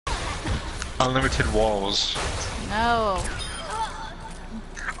unlimited walls. No.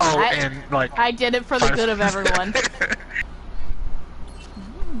 Oh, and like I did it for the good of everyone.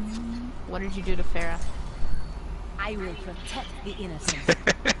 What did you do to Farah? I will protect the innocent.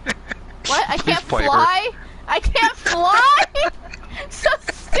 What? I Please can't play her. fly? I can't fly? So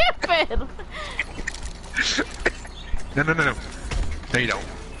stupid! No, no, no, no. No, you don't.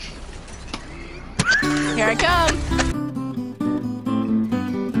 Here I come!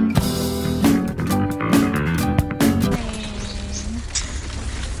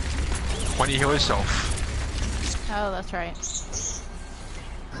 Why don't you heal yourself? Oh, that's right.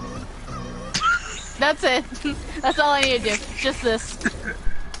 That's it. That's all I need to do. Just this.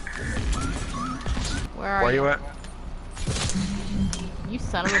 Where are you at? You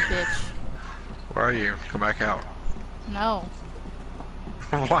son of a bitch. Where are you? Come back out. No.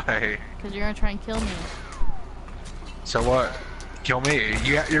 Why? Because you're gonna try and kill me. So what? Kill me.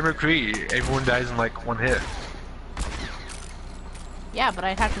 You're McCree. Everyone dies in like one hit. Yeah, but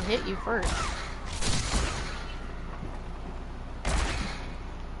I'd have to hit you first.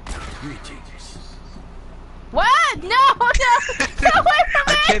 What? No, no! Get away from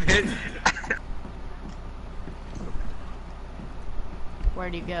me! I can't hit.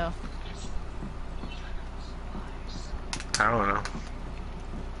 Where'd you go? I don't know.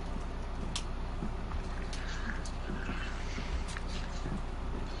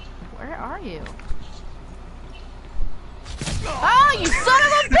 Where are you? Oh, you son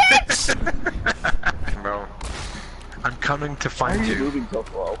of a bitch! No. I'm coming to find Why are you you. moving so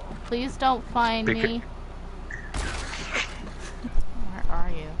slow? Please don't find me. Where are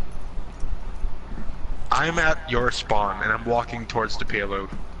you? I'm at your spawn and I'm walking towards the payload.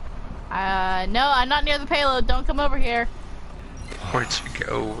 No, I'm not near the payload. Don't come over here. Where'd you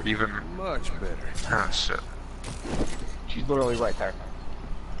go? Even. Much better. Ah, shit. She's literally right there.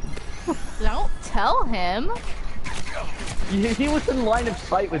 Don't tell him. He was in line of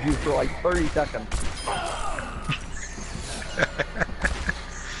sight with you for like 30 seconds.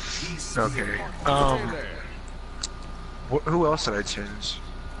 Okay. Who else did I change?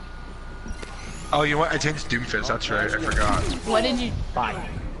 Oh, you know what? I changed Doomfist. That's right. I forgot. What did you? Fine.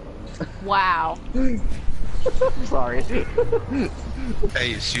 Wow. Sorry.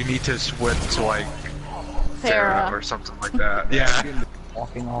 Ace, you need to switch to like Farah. Farah or something like that. Yeah.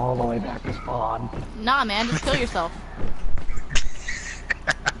 Walking all the way back to spawn. Nah, man, just kill yourself.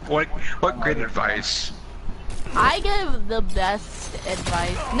 What great advice. I give the best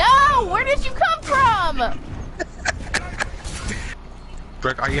advice. No! Where did you come from?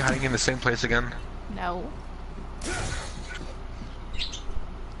 Brooke, are you hiding in the same place again? No.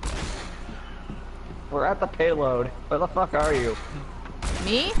 We're at the payload. Where the fuck are you?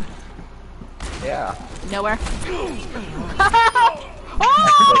 Me? Yeah. Nowhere.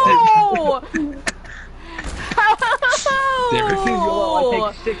 Oh! It'll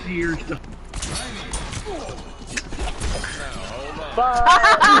like take 6 years to. Bye.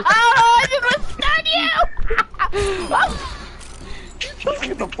 I just stun you! Look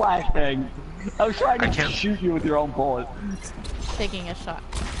at the flash thing. I was trying to can't- shoot you with your own bullet. Taking a shot.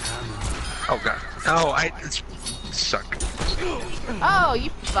 Oh god. Oh, suck. Oh, you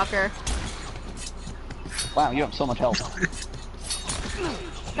fucker. Wow, you have so much health.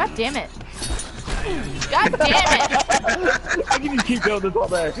 God damn it. God damn it! How can you keep doing this all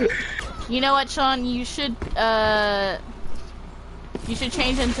day? You know what, Sean? You should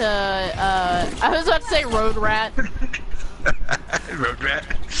change into, I was about to say Road Rat. Road rat.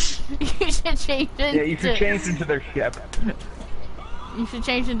 You should change into... Yeah, you should change into their ship. You should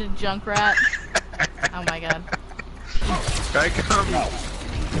change into Junkrat. Oh my god. I come.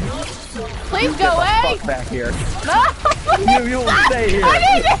 Please go away! Fuck back here. No! You will stay here. I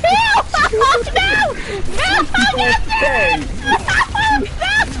need to heal! No! No!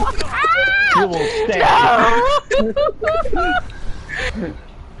 You will stay. No!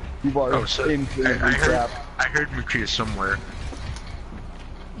 You are Oh, so in the I trap. heard McCree somewhere.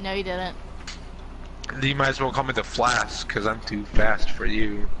 No, you didn't. You might as well call me the Flask, because I'm too fast for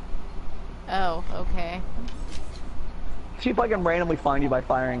you. Oh, okay. See if I can randomly find you by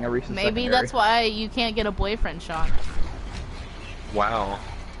firing a recent Maybe secondary. that's why you can't get a boyfriend, Sean. Wow.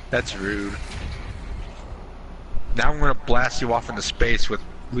 That's rude. Now I'm gonna blast you off into space with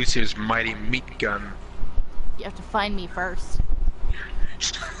Lucio's mighty meat gun. You have to find me first.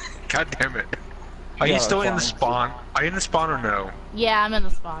 God damn it. Are Yeah, you still in the fine. spawn? Are you in the spawn or no? Yeah, I'm in the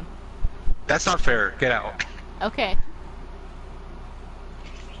spawn. That's not fair. Get out. Okay.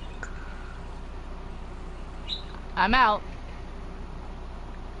 I'm out.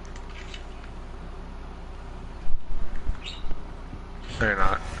 No, you're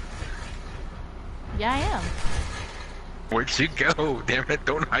not. Yeah, I am. Where'd you go? Damn it,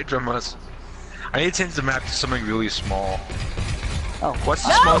 don't hide from us. I need to change the map to something really small. Oh, What's the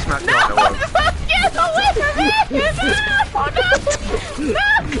smallest map you know of? Get away from me! Oh no!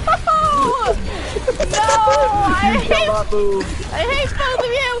 No! I hate, not move. I hate both of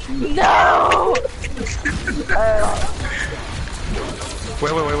you! No!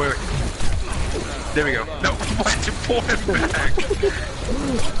 Wait. There we go. No, why'd you pull him back?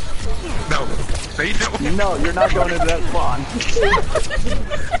 No. No, you don't. No, you're not going into that spawn.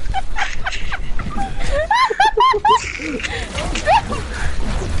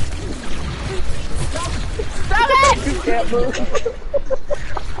 Stop it! You can't move.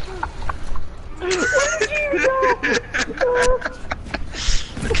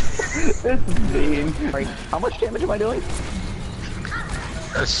 This is mean. Right. How much damage am I doing?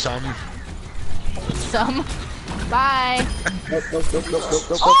 Some. Some. Bye. Nope. Oh!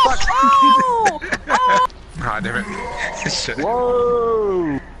 Oh! Ah, damn it. Shit.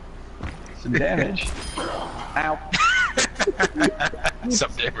 Whoa! Some damage. Ow.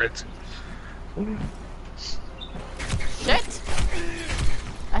 Some damage. Shit!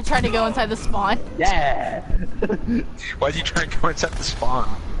 I tried to go inside the spawn. Yeah! Why'd you try and go inside the spawn?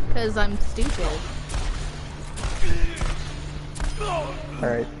 Because I'm stupid.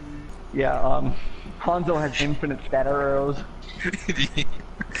 Alright. Yeah, Hanzo has infinite scatter arrows.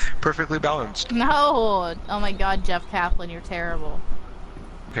 Perfectly balanced. No! Oh my god, Jeff Kaplan, you're terrible.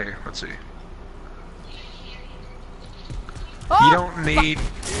 Okay, let's see. Oh! You don't need.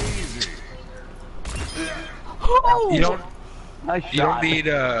 Oh! You don't. Nice shot. You don't need.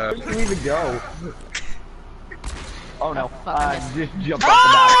 Where did you even go? Oh no. fuck, I missed. Just jump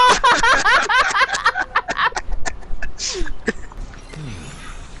off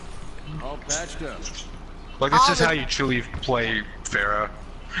All patched up. Look, this All is the- how you truly play Farah.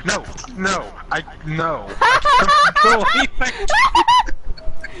 No. No.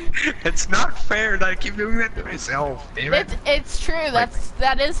 It's not fair that I keep doing that to myself. Damn it. It's true.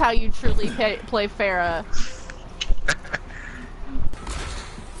 That is how you truly play Farah.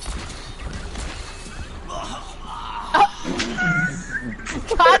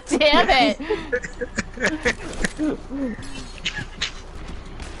 God damn it!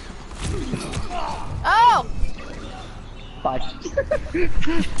 Oh! Bye.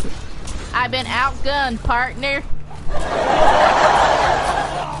 I've been outgunned, partner.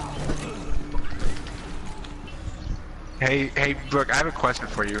 Hey, Brooke, I have a question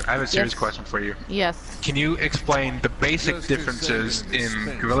for you. I have a serious Yes. question for you. Yes. Can you explain the basic differences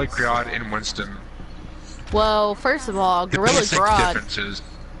in Gorilla Grodd and Winston? Well, first of all, The Gorilla basic Grodd. differences.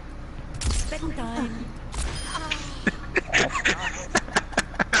 Bedtime.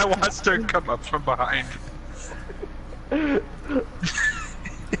 I watched her come up from behind.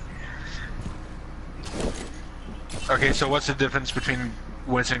 Okay, so what's the difference between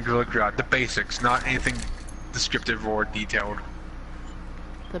Winston and Gorilla Grodd? The basics, not anything descriptive or detailed.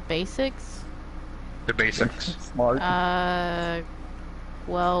 The basics? The basics. Smart.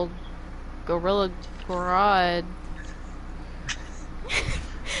 Well, Gorilla Grodd.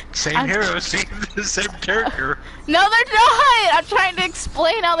 Same hero, same character. No, they're not! I'm trying to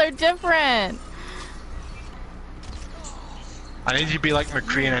explain how they're different. I need you to be like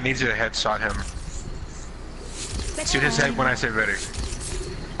McCree and I need you to headshot him. Shoot his head when I say ready.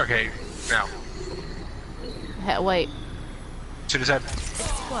 Okay, now. Wait. Shoot his head.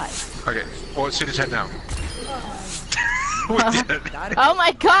 What? Okay, well, shoot his head now. We did it. Oh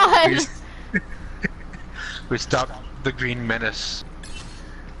my god! We stopped the Green Menace.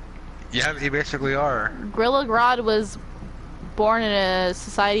 Yeah, they basically are. Gorilla Grodd was born in a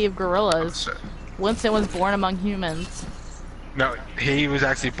society of gorillas. So- Winston was born among humans. No, he was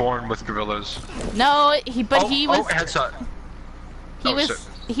actually born with gorillas. No, he was headshot. he oh, was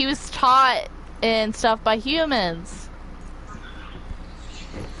shit. he was taught and stuff by humans.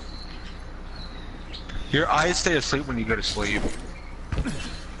 Your eyes stay asleep when you go to sleep.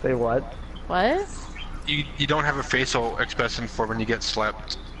 Say what? What? You don't have a facial expression for when you get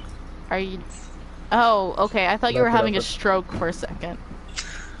slept. Are you? Oh, okay. I thought you were That's what having I a thought. stroke for a second.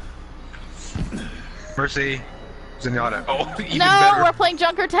 Mercy, Zenyatta. Oh, even No, better. we're playing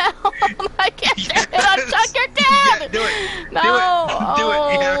Junkertown. I can't get it on Yes. Junkertown. Yeah, do it. No. Do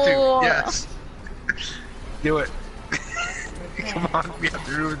it. You have Oh. to. Yes. Do it. Come on, we have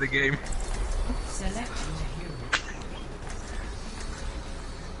to ruin the game.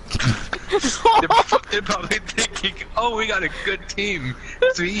 They're probably thinking, oh, we got a good team.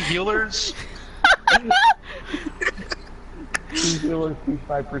 3 healers? 2 healers, 2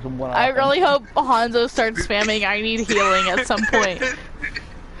 snipers, and 1 I offense. really hope Hanzo starts spamming I need healing at some point.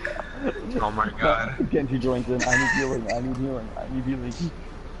 Oh my god. Genji joins in. I need healing. I need healing. I need healing.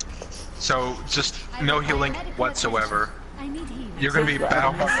 So, just no healing whatsoever. I need healing. You're gonna be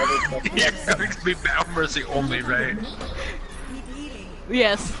battle. Yeah. You're gonna be battle mercy only, right? Need healing.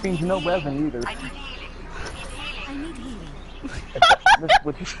 Yes. Means no resin either. I need healing.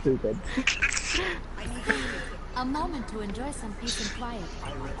 Which is stupid. I need healing. A moment to enjoy some peace and quiet.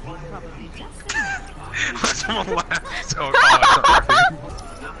 Probably just enough. Someone laughed. Oh, sorry.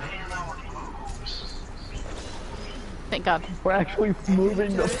 Thank God. We're actually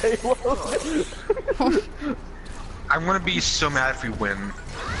moving the payload. I'm gonna be so mad if we win.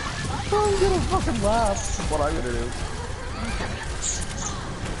 I'm gonna fucking laugh. That's what I'm gonna do.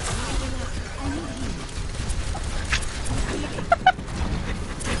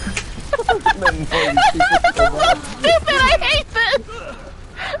 Men know these people so much. Stupid! I hate this!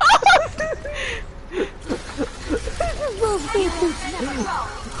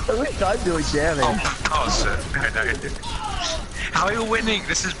 At least I'm doing damage. Oh shit, I died. How are you winning?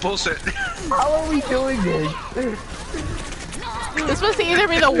 This is bullshit. How are we doing this? This must either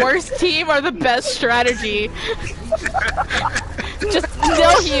be the worst team or the best strategy. Just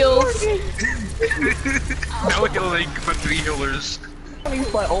no heals. No healing, but 3 healers. I'm gonna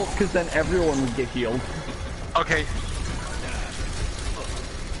use my ult because then everyone would get healed. Okay.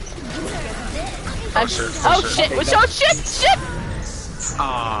 Oh shit! Oh shit! Shit!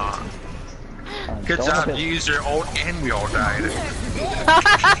 Ah. Good Don't job, hit- you used your ult and we all died.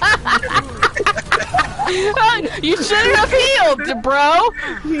 You shouldn't have healed, bro.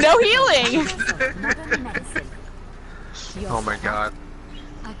 No healing. Modern medicine. Oh my god.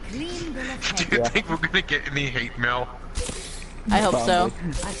 A clean bill of Do health. you think we're gonna get any hate mail? I hope so.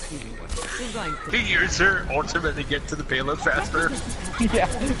 I see. We're going to. He used her ultimate to get to the payload faster. Yeah.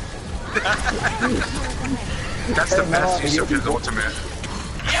 That's the best use of his ultimate.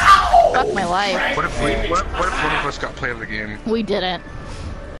 Fuck my life. What if one of us got play of the game? We didn't.